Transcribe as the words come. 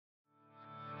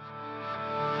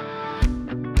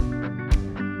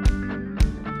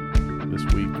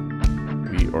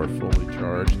are fully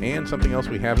charged. And something else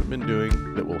we haven't been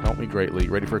doing that will help me greatly.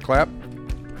 Ready for a clap?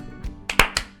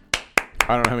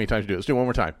 I don't know how many times you do it. Let's do it one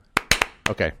more time.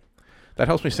 Okay. That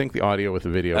helps me sync the audio with the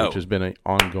video, which has been an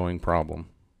ongoing problem.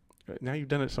 Now you've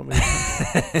done it so many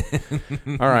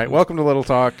times. All right. Welcome to Little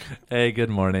Talk. Hey, good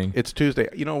morning. It's Tuesday.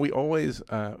 You know, we always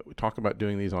talk about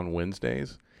doing these on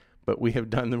Wednesdays, but we have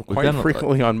done them quite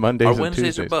frequently on Mondays and Tuesdays. Our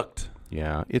Wednesdays are booked.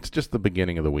 Yeah. It's just the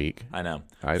beginning of the week. I know.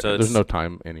 So there's no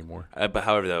time anymore. But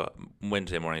however, though,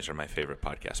 Wednesday mornings are my favorite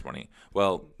podcast morning.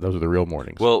 Well, those are the real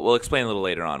mornings. We'll explain a little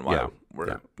later on why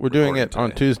we're doing it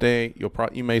on Tuesday.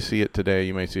 You may see it today.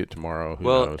 You may see it tomorrow. Who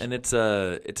knows? And it's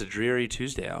a dreary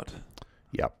Tuesday out.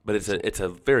 Yep. But it's a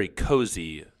very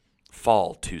cozy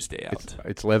fall Tuesday out.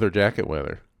 It's leather jacket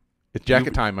weather. It's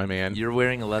jacket time, my man. You're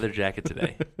wearing a leather jacket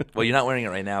today. Well, you're not wearing it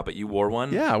right now, but you wore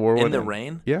one. Yeah, I wore one in the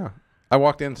rain. Yeah, I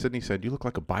walked in. Sydney said, "You look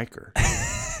like a biker,"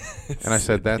 and I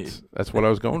said, "That's what I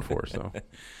was going for." So,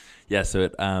 yeah. So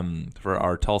for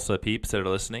our Tulsa peeps that are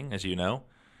listening, as you know,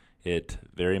 it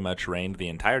very much rained the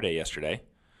entire day yesterday.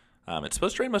 It's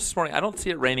supposed to rain most this morning. I don't see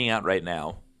it raining out right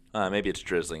now. Maybe it's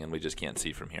drizzling and we just can't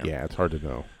see from here. Yeah, it's hard to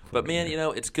know. But, man,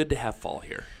 it's good to have fall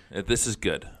here. This is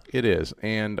good. It is.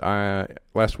 And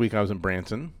last week I was in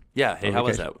Branson. Yeah. Hey, how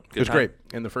was that? It was great.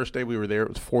 And the first day we were there, it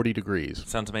was 40 degrees.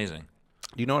 Sounds amazing.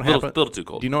 Do you know what happens? A little too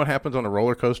cold. Do you know what happens on a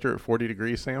roller coaster at 40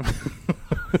 degrees, Sam?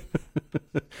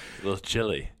 A little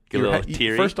chilly. Get a little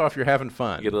teary. First off, you're having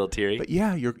fun. You get a little teary. But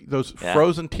yeah, those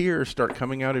frozen tears start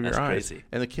coming out of your eyes. Crazy.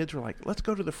 And the kids were like, "Let's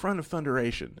go to the front of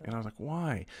Thunderation." And I was like,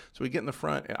 "Why?" So we get in the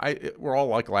front, and we're all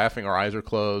like laughing. Our eyes are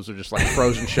closed. They're just like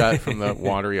frozen shut from the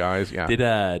watery eyes. Yeah.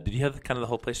 Did you have kind of the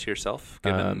whole place to yourself?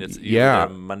 Yeah.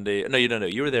 Monday. No, you don't know.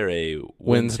 You were there a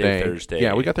Wednesday, Thursday.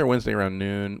 Yeah, we got there Wednesday around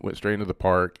noon. Went straight into the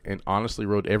park, and honestly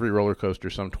rode every roller coaster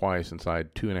twice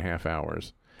inside 2.5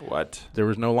 hours. What? There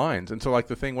was no lines. And so, like,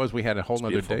 the thing was we had a whole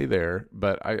nother day there.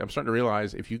 But I'm starting to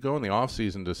realize if you go in the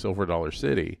off-season to Silver Dollar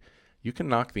City, you can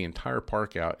knock the entire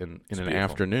park out in an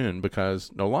afternoon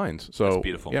because no lines. So, that's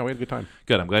beautiful. Yeah, we had a good time.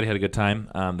 Good. I'm glad you had a good time.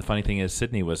 The funny thing is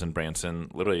Sydney was in Branson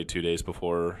literally 2 days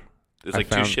before. There's like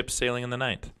 2 ships sailing in the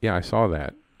night. Yeah, I saw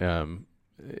that.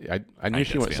 I knew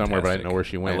she went somewhere, but I didn't know where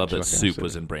she went. I love that Soup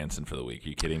was in Branson for the week. Are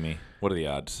you kidding me? What are the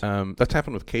odds? That's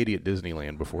happened with Katie at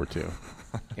Disneyland before, too.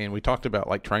 And we talked about,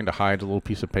 like, trying to hide a little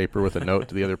piece of paper with a note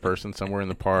to the other person somewhere in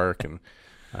the park, and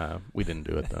we didn't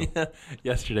do it, though. Yeah.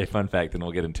 Yesterday, fun fact, and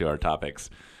we'll get into our topics.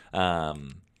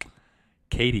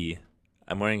 Katie,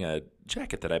 I'm wearing a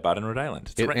jacket that I bought in Rhode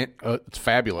Island. It's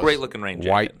fabulous. Great-looking rain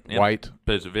jacket. White.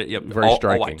 But it's very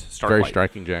striking. White, very white.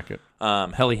 Striking jacket.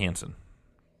 Helly Hansen.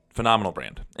 Phenomenal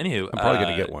brand. Anywho, I'm probably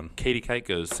going to get one. Katie Kite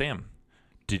goes, "Sam,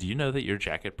 did you know that your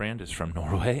jacket brand is from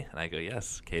Norway?" And I go,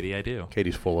 "Yes, Katie, I do."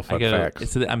 Katie's full of fun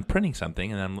facts. I'm printing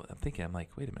something, and I'm thinking, I'm like,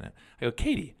 wait a minute. I go,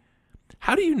 "Katie,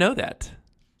 how do you know that?"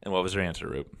 And what was her answer,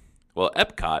 Roop? Well,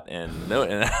 Epcot, and I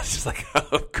was just like,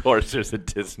 of course, there's a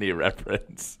Disney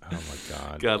reference. Oh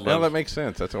my God! Well, that makes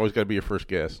sense. That's always got to be your first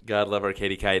guess. God love our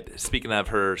Katie Kite. Speaking of,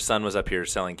 her son was up here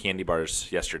selling candy bars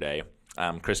yesterday.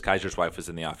 Chris Kaiser's wife was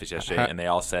in the office yesterday, and they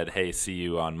all said, "Hey, see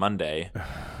you on Monday."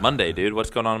 Monday, dude.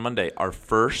 What's going on Monday? Our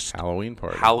first Halloween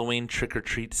party. Halloween trick or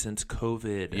treat since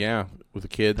COVID. Yeah, with the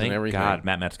kids and everything. Thank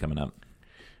God, Matt's coming up.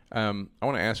 I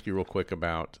want to ask you real quick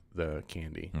about the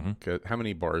candy. Mm-hmm. How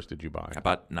many bars did you buy? I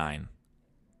bought 9.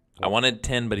 I wanted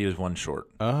 10, but he was 1 short.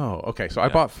 Oh, okay. So I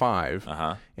bought 5,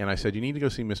 and I said, "You need to go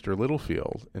see Mr.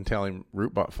 Littlefield," and tell him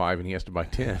Root bought 5 and he has to buy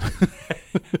 10.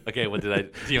 Okay,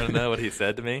 do you want to know what he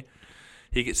said to me?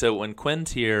 So when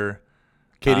Quinn's here,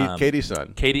 Katie's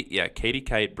son. Katie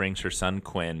Kite brings her son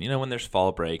Quinn. You know, when there's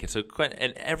fall break, and so Quinn,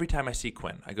 and every time I see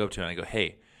Quinn, I go up to him and I go,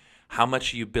 "Hey, how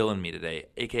much are you billing me today?"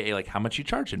 AKA, like, how much you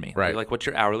charging me? Right. Like, what's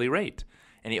your hourly rate?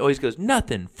 And he always goes,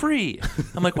 "Nothing, free."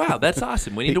 I'm like, wow, that's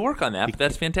awesome. We need to work on that, but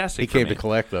that's fantastic. He came to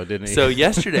collect, though, didn't he? So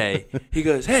yesterday, he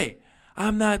goes, "Hey,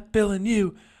 I'm not billing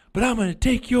you, but I'm going to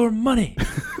take your money."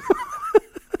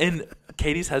 And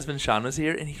Katie's husband Sean was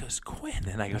here, and he goes, "Quinn,"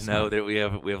 and I go, "No, we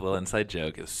have a little inside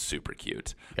joke. It was super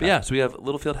cute." But yeah, so we have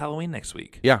Littlefield Halloween next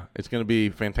week. Yeah, it's going to be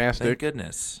fantastic. Thank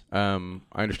goodness. I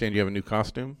understand you have a new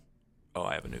costume. Oh,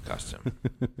 I have a new costume.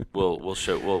 We'll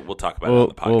talk about it on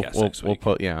the podcast next week.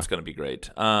 It's going to be great.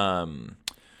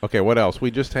 Okay, what else?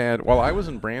 We just had, while I was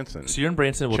in Branson. So you're in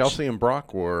Branson. Chelsea and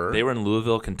Brock were. They were in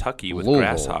Louisville, Kentucky with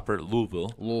Grasshopper.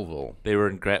 Louisville. They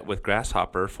were with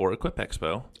Grasshopper for Equip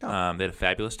Expo. Yeah. They had a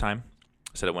fabulous time.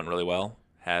 Said it went really well.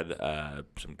 Had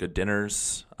some good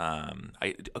dinners.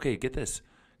 Okay, get this.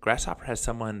 Grasshopper has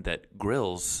someone that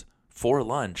grills for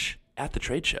lunch at the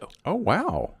trade show. Oh,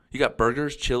 wow. You got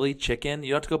burgers, chili, chicken. You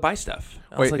don't have to go buy stuff.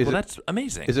 I was like, well, that's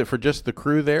amazing. Is it for just the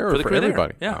crew there or for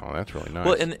everybody? Yeah. Oh, that's really nice.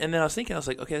 Well, and then I was thinking, I was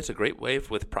like, okay, that's a great way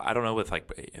I don't know, with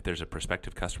like, if there's a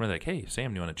prospective customer, like, hey,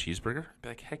 Sam, do you want a cheeseburger? I'd be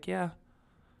like, heck yeah.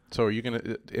 So are you going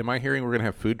to, am I hearing we're going to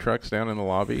have food trucks down in the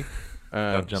lobby?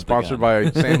 by Sponsored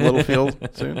Sam Littlefield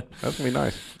soon? That's going to be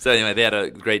nice. So anyway, they had a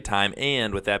great time.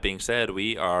 And with that being said,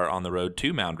 we are on the road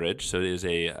to Moundridge. So it is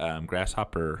a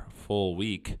Grasshopper full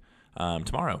week.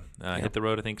 Tomorrow. Hit the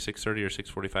road, I think, 6:30 or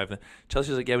 6:45. Chelsea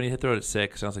was like, yeah, we need to hit the road at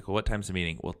 6. And I was like, well, what time's the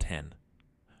meeting? Well, 10.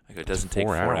 I go, it doesn't take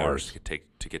 4 hours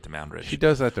to get to Moundridge. She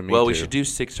does that to me, Well, too. we should do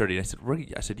 6:30.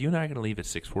 And I said, you and I are going to leave at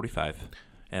 6:45.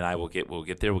 And we'll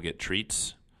get there, we'll get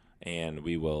treats, and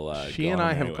we will She and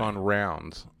I have gone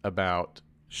rounds about,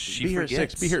 be here at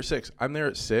 6. I'm there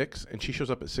at 6, and she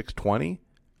shows up at 6:20.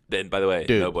 Then, by the way,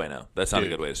 no bueno. That's not a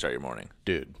good way to start your morning.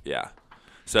 Dude. Yeah.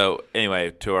 So,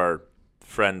 anyway, to our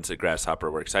friends at Grasshopper,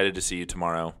 we're excited to see you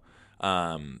tomorrow.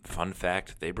 Fun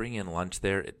fact, they bring in lunch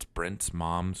there. It's Brent's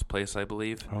mom's place, I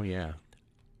believe. Oh, yeah.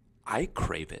 I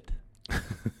crave it.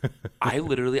 I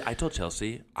told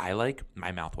Chelsea,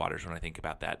 my mouth waters when I think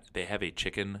about that. They have a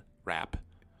chicken wrap.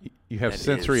 You have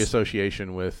sensory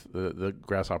association with the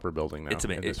Grasshopper building now. It's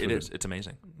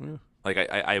amazing. Yeah. Like,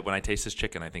 I when I taste this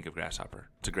chicken, I think of Grasshopper.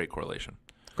 It's a great correlation.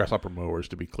 Grasshopper mowers,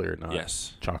 to be clear, not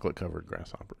yes. chocolate-covered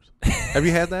grasshoppers. Have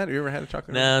you had that? Have you ever had a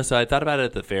chocolate? No, so I thought about it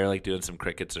at the fair, like doing some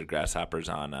crickets or grasshoppers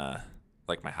on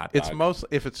like my hot dog.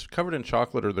 If it's covered in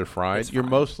chocolate or they're fried, you're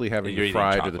mostly having the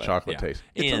fried or the chocolate taste.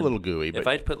 It's a little gooey. But if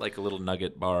I'd put like a little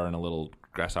nugget bar and a little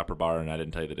grasshopper bar and I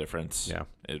didn't tell you the difference,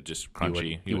 it would just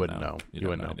crunchy. You wouldn't know. You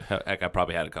wouldn't know. Heck, I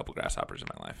probably had a couple grasshoppers in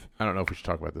my life. I don't know if we should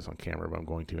talk about this on camera, but I'm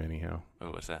going to anyhow.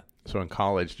 Oh, what's that? So in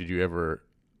college, did you ever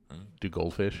do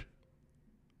goldfish?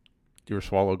 Did you ever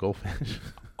swallow goldfish?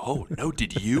 Oh, no.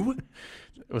 Did you?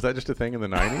 Was that just a thing in the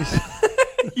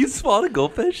 90s? You swallowed a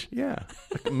goldfish? Yeah.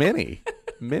 Like many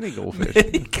goldfish.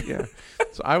 Yeah.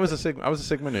 So I was a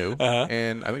Sigma Nu,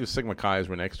 and I think it was Sigma Chi's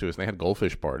were next to us, and they had a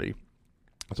goldfish party.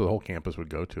 So the whole campus would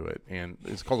go to it. And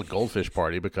it's called a goldfish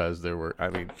party because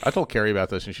I told Carrie about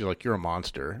this, and she's like, you're a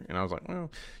monster. And I was like,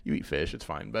 well, you eat fish. It's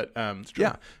fine. But,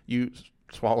 yeah, you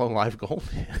swallow live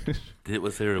goldfish.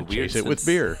 Was there a weird chase it with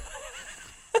beer.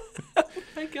 Oh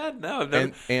my God, no!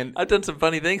 I've done some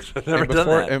funny things, but I've never done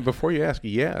that. And before you ask,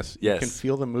 yes, you can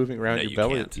feel them moving around your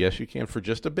belly. Can't. Yes, you can for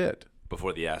just a bit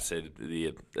before the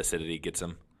acidity gets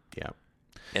them. Yeah.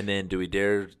 And then, do we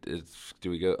go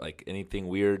like anything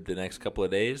weird the next couple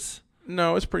of days?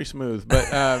 No, it's pretty smooth.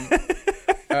 But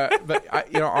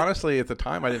honestly, at the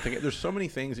time, I didn't think there's so many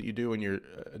things that you do when you're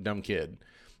a dumb kid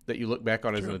that you look back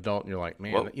on as an adult and you're like,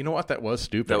 man, you know what? That was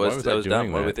stupid. That was dumb. That?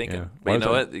 What are we thinking? Yeah. But you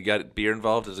know what? You got beer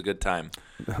involved is a a good time.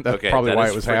 That's probably why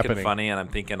it was happening. Funny, and I'm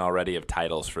thinking already of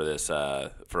titles for this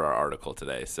for our article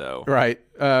today. So right.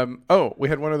 We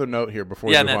had one other note here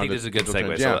before. Yeah, and I think this is a good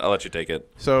segue. So I'll let you take it.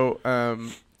 So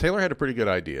Taylor had a pretty good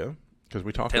idea because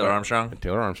we talked Taylor about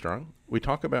Armstrong. We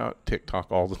talk about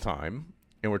TikTok all the time.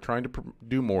 And we're trying to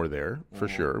do more there, for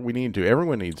sure. We need to.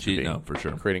 Everyone needs to be for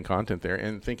sure. Creating content there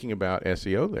and thinking about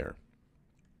SEO there.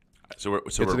 So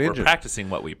we're practicing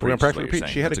what we preach. We're going to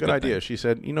She had a good idea. She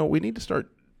said, we need to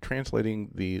start translating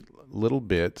the little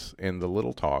bits and the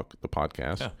little talk, the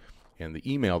podcast, and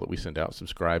the email that we send out.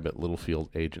 Subscribe at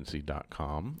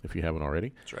littlefieldAgency.com if you haven't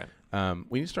already. That's right.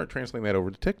 We need to start translating that over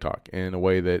to TikTok in a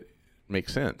way that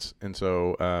makes sense. And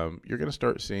so you're going to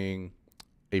start seeing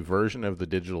a version of the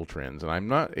digital trends, and I'm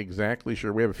not exactly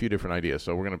sure. We have a few different ideas,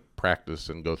 so we're going to practice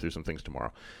and go through some things tomorrow.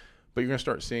 But you're going to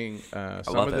start seeing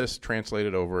some of this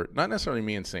translated over, not necessarily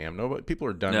me and Sam. No, but people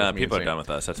are done with me people and are Sam. done with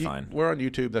us. That's fine. We're on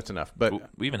YouTube. That's enough. But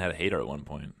we even had a hater at one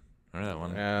point. Remember that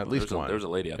one? At least one. There was a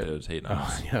lady out there that was hating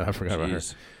us. Yeah, I forgot about her.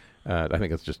 I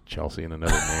think it's just Chelsea and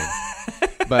another name.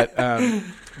 But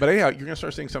anyhow, you're going to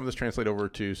start seeing some of this translate over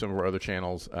to some of our other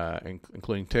channels,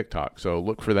 including TikTok. So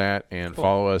look for that and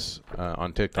follow us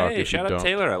on TikTok. Hey, shout out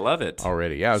Taylor. I love it.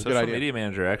 Already. Yeah, it was a good idea. Social media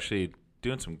manager actually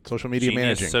doing some social media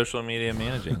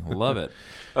managing. Love it.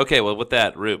 Okay, well, with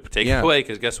that, Roop, take it away,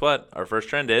 because guess what? Our first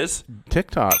trend is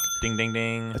TikTok. Ding, ding,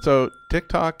 ding. So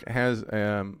TikTok has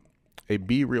a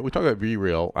BeReal. We talk about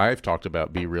BeReal. I've talked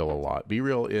about BeReal a lot.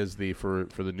 BeReal is for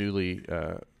the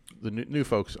new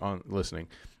folks on listening.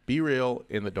 BeReal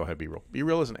don't have BeReal.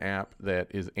 BeReal is an app that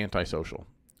is antisocial.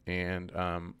 And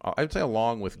I'd say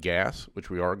along with Gas, which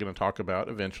we are going to talk about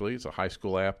eventually. It's a high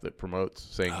school app that promotes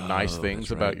saying nice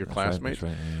things about your classmates.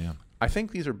 Right. Yeah. I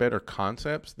think these are better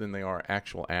concepts than they are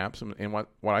actual apps. And what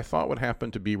I thought would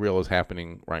happen to BeReal is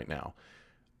happening right now.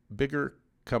 Bigger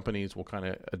companies will kind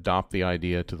of adopt the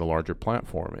idea to the larger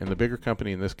platform. And the bigger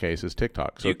company in this case is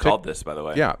TikTok. So you called this, by the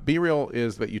way. Yeah. BeReal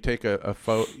is that you take a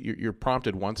photo. You're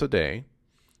prompted once a day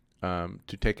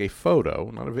to take a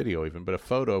photo, not a video even, but a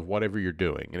photo of whatever you're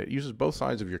doing. And it uses both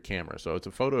sides of your camera. So it's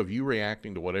a photo of you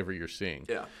reacting to whatever you're seeing.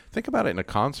 Yeah. Think about it in a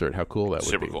concert, how cool that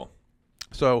would be. Super cool.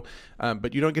 So,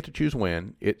 but you don't get to choose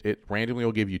when. It randomly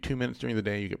will give you 2 minutes during the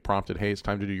day. You get prompted, hey, it's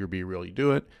time to do your BeReal. You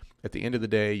do it. At the end of the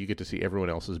day, you get to see everyone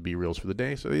else's BeReals for the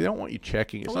day. So they don't want you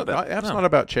checking. It's not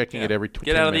about checking it every 10 minutes.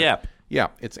 Get out of the app. Yeah,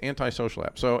 it's anti-social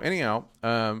app. So anyhow,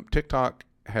 TikTok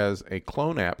has a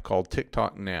clone app called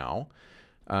TikTok Now.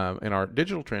 And our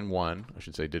Digital Trend 1, I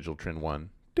should say Digital Trend 1,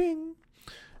 ding,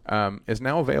 is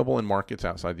now available in markets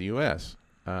outside the U.S.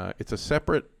 It's a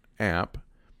separate app,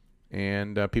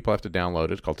 and people have to download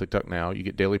it. It's called TikTok Now. You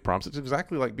get daily prompts. It's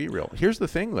exactly like BeReal. Here's the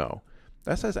thing, though.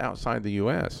 That says outside the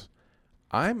U.S.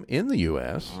 I'm in the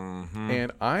U.S.,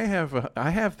 and I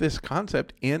have this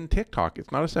concept in TikTok. It's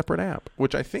not a separate app,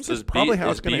 which I think is probably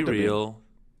how it's going to end up being. BeReal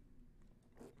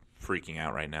freaking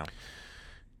out right now?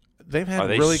 They've had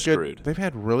They've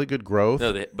had really good growth.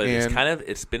 No, but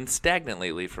it's been stagnant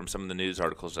lately from some of the news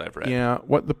articles that I've read. Yeah,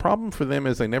 what the problem for them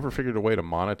is they never figured a way to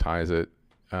monetize it.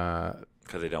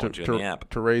 Because they don't want you in the app.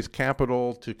 To raise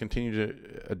capital, to continue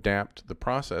to adapt the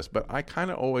process. But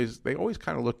they always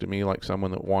kind of looked at me like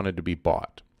someone that wanted to be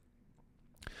bought.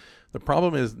 The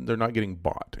problem is they're not getting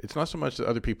bought. It's not so much that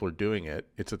other people are doing it,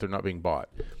 it's that they're not being bought.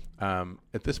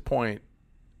 At this point,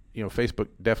 Facebook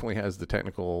definitely has the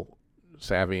technical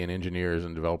savvy and engineers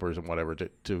and developers and whatever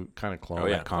to kind of clone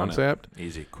that concept.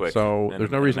 Easy, quick. So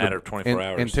there's no reason. In a matter of 24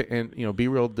 hours. And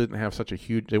BeReal didn't have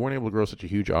they weren't able to grow such a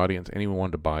huge audience. Anyone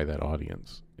wanted to buy that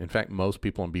audience. In fact, most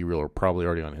people on BeReal are probably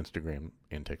already on Instagram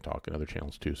and TikTok and other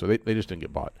channels too. So they just didn't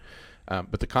get bought.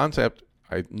 But the concept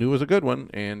I knew was a good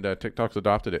one, and TikTok's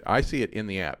adopted it. I see it in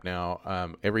the app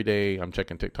now. Every day I'm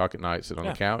checking TikTok at night, sit on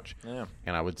the couch,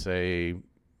 and I would say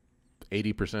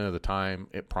 80% of the time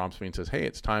it prompts me and says, hey,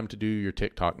 it's time to do your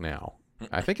TikTok now.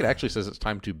 I think it actually says it's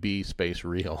time to be space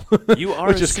real. You are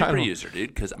a super user,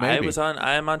 dude, because I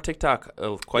am on TikTok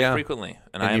quite frequently,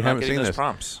 and I am not getting those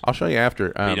prompts. I'll show you after.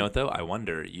 You know what, though? I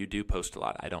wonder, you do post a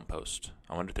lot. I don't post.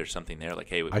 I wonder if there's something there, like,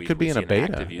 hey, I could be in a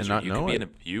beta and not know it.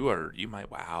 You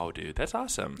might, wow, dude, that's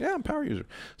awesome. Yeah, I'm a power user.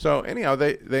 So anyhow,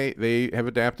 they have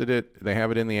adapted it. They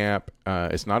have it in the app.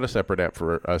 It's not a separate app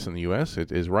for us in the U.S.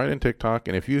 It is right in TikTok.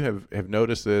 And if you have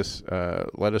noticed this,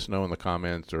 let us know in the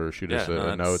comments or shoot us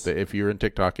a note that if you're in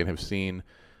TikTok and have seen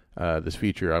this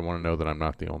feature, I want to know that I'm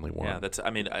not the only one.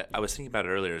 Yeah, I was thinking about it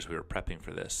earlier as we were prepping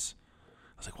for this.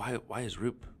 I was like, why is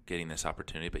Roop getting this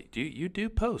opportunity? But you do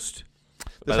post.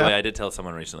 By the way, I did tell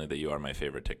someone recently that you are my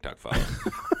favorite TikTok follower.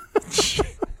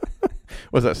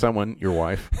 Was that someone, your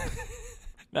wife?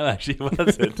 No, actually, it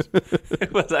wasn't.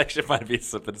 It was actually might be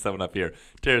slipping someone up here.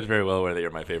 Tara's very well aware that you're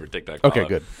my favorite TikTok follower.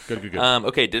 Okay, good.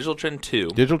 Okay, Digital Trend 2.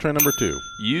 Digital Trend number 2.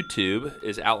 YouTube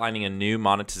is outlining a new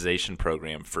monetization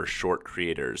program for short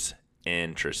creators.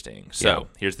 Interesting. So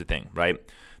here's the thing, right?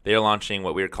 They are launching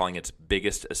what we are calling its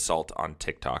biggest assault on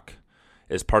TikTok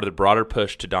as part of the broader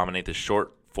push to dominate the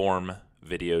short-form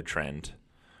video trend,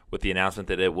 with the announcement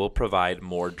that it will provide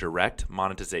more direct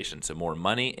monetization, so more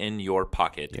money in your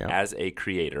pocket as a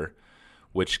creator,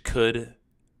 which could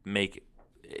make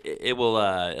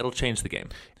it'll change the game.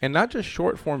 And not just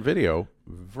short form video,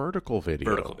 vertical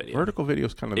video. Vertical video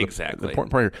is kind of the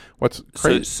important part here. What's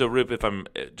crazy? So Roop, if I'm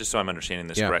understanding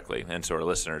this correctly, and so our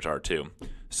listeners are too.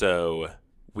 So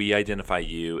we identify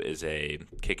you as a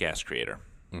kick-ass creator.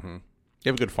 Mm-hmm.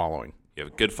 You have a good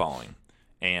following.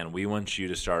 And we want you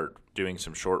to start doing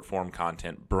some short-form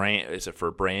content. Is it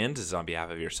for brands? Is it on behalf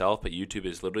of yourself? But YouTube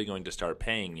is literally going to start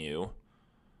paying you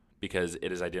because it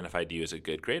has identified you as a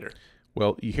good creator.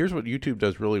 Well, here's what YouTube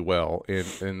does really well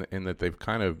in that they've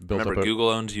kind of built up Google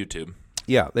owns YouTube.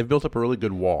 Yeah, they've built up a really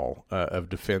good wall of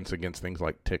defense against things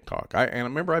like TikTok. I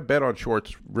remember I bet on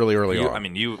shorts really early on. I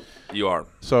mean, you are.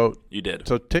 So you did.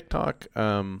 So TikTok,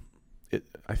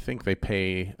 I think they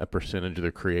pay a percentage of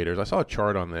their creators. I saw a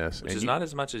chart on this. Which is not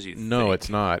as much as you think. No, it's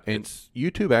not. And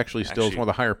YouTube actually still is one of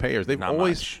the higher payers. They've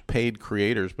always paid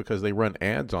creators because they run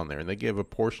ads on there, and they give a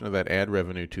portion of that ad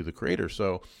revenue to the creator.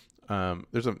 So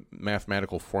there's a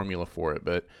mathematical formula for it,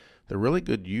 but the really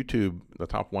good YouTube, the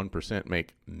top 1%,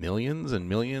 make millions and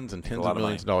millions and tens of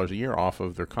millions of dollars a year off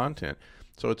of their content.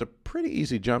 So it's a pretty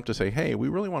easy jump to say, hey, we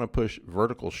really want to push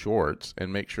vertical shorts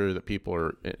and make sure that people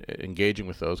are engaging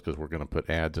with those because we're going to put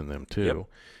ads in them too.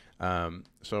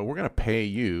 So we're going to pay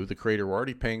you, the creator. We're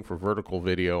already paying for vertical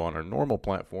video on our normal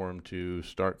platform to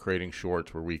start creating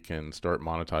shorts where we can start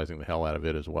monetizing the hell out of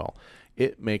it as well.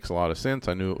 It makes a lot of sense.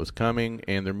 I knew it was coming,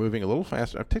 and they're moving a little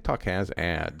faster. TikTok has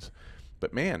ads.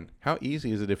 But, man, how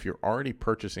easy is it if you're already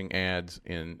purchasing ads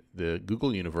in the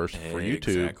Google universe for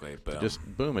YouTube? Exactly. Just,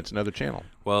 boom, it's another channel.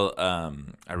 Well,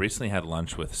 I recently had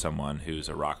lunch with someone who's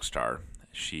a rock star.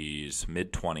 She's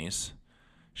mid-20s.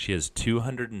 She has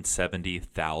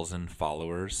 270,000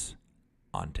 followers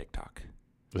on TikTok.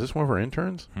 Is this one of her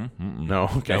interns? No,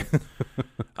 okay. Nope.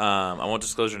 I won't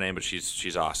disclose her name, but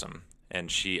she's awesome.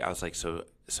 And I was like, so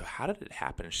how did it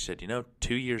happen? And she said,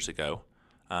 2 years ago,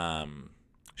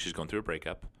 she's going through a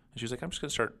breakup. And she was like, I'm just going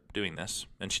to start doing this.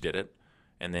 And she did it.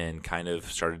 And then kind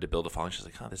of started to build a following. She's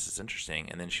like, oh, this is interesting.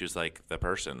 And then she was like the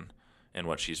person in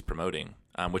what she's promoting,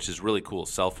 which is really cool.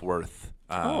 Self-worth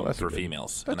for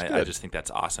females. And I just think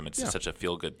that's awesome. It's such a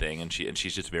feel-good thing. And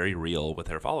she's just very real with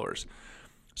her followers.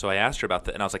 So I asked her about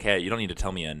that. And I was like, hey, you don't need to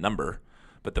tell me a number,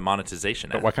 but the monetization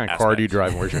But what kind of car do you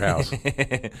drive and where's your house?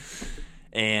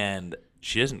 And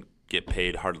she doesn't get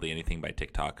paid hardly anything by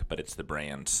TikTok, but it's the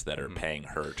brands that are paying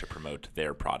her to promote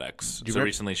their products. So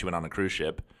recently she went on a cruise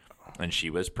ship, and she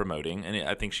was promoting, and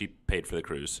I think she paid for the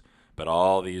cruise, but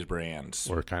all these brands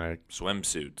were kind of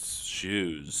swimsuits,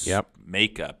 shoes,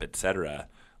 makeup, etc.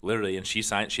 Literally, and she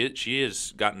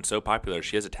has gotten so popular.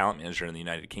 She has a talent manager in the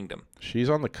United Kingdom. She's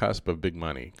on the cusp of big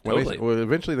money. Totally.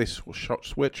 Eventually they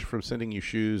switch from sending you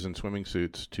shoes and swimming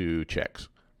suits to checks.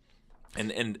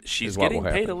 And she's getting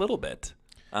paid a little bit.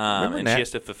 And she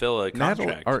has to fulfill a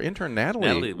contract. Our intern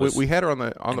Natalie we had her on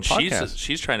the podcast.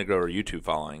 She's trying to grow her YouTube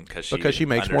following because she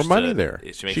makes more money there.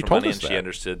 She makes more money, and she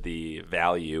understood the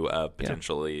value of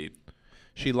potentially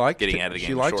getting out of the game.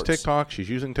 She likes shorts. TikTok. She's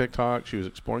using TikTok. She was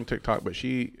exploring TikTok, but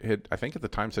she had, I think at the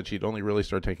time, said she'd only really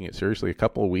started taking it seriously a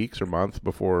couple of weeks or months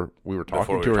before we were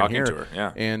talking to her.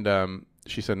 Yeah. And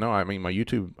she said, no, I mean, my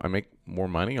YouTube, I make more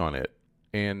money on it.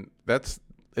 And that's,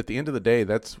 at the end of the day,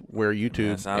 that's where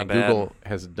YouTube and Google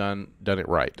has done it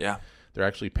right. Yeah. They're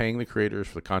actually paying the creators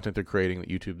for the content they're creating that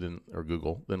YouTube or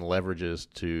Google then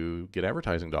leverages to get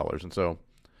advertising dollars. And so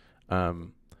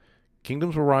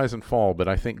kingdoms will rise and fall, but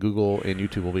I think Google and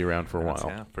YouTube will be around for a while.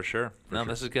 Yeah, for sure.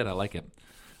 This is good. I like it.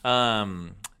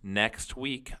 Next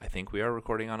week, I think we are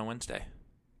recording on a Wednesday.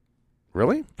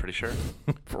 Really? Pretty sure.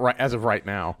 As of right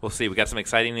now. We'll see. We got some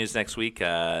exciting news next week. We do.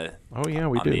 On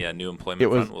the new employment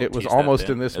front. It was almost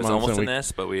in this month. It was almost in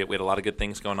this, but we had a lot of good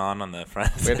things going on the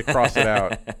front. We had to cross it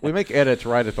out. We make edits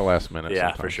right at the last minute. Yeah,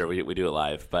 sometimes. For sure. We do it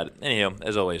live. But anyhow,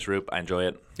 as always, Roop, I enjoy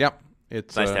it. Yep.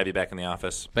 It's nice to have you back in the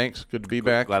office. Thanks. Good to be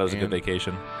back. Glad it was a good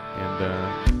vacation.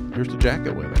 And here's the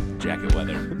jacket weather. Jacket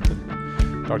weather.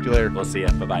 Talk to you later. We'll see you.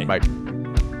 Bye-bye. Bye.